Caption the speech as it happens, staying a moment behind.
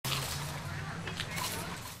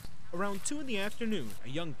Around 2 in the afternoon, a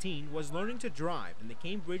young teen was learning to drive in the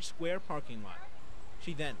Cambridge Square parking lot.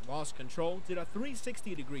 She then lost control, did a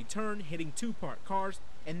 360-degree turn, hitting 2 parked cars,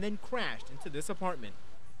 and then crashed into this apartment.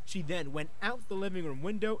 She then went out the living room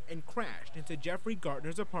window and crashed into Jeffrey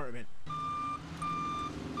Gartner's apartment.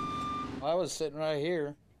 I was sitting right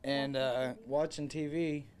here and watching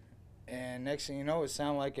TV, and next thing you know, it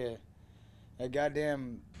sounded like a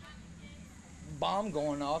goddamn bomb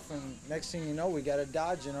going off, and next thing you know, we got a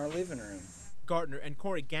Dodge in our living room. Gartner and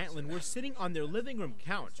Corey Gatlin were sitting on their living room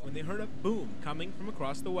couch when they heard a boom coming from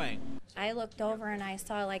across the way. I looked over and I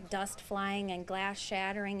saw like dust flying and glass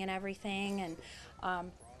shattering and everything,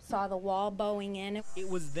 and saw the wall bowing in. It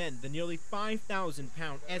was then the nearly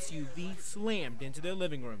 5,000-pound SUV slammed into their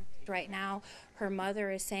living room. Right now, her mother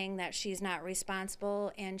is saying that she's not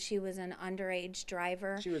responsible and she was an underage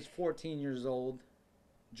driver. She was 14 years old,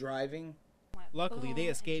 driving. Luckily, they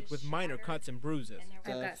escaped with minor cuts and bruises.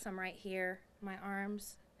 I've got some right here, my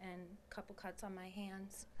arms, and a couple cuts on my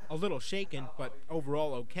hands. A little shaken, but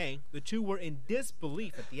overall okay, the two were in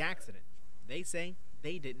disbelief at the accident. They say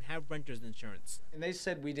they didn't have renter's insurance. And they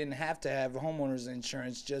said we didn't have to have homeowner's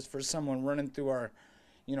insurance just for someone running through our,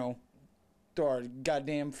 through our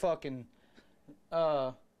goddamn fucking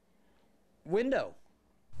window.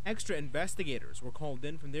 Extra investigators were called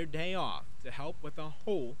in from their day off to help with a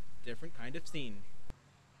whole different kind of scene.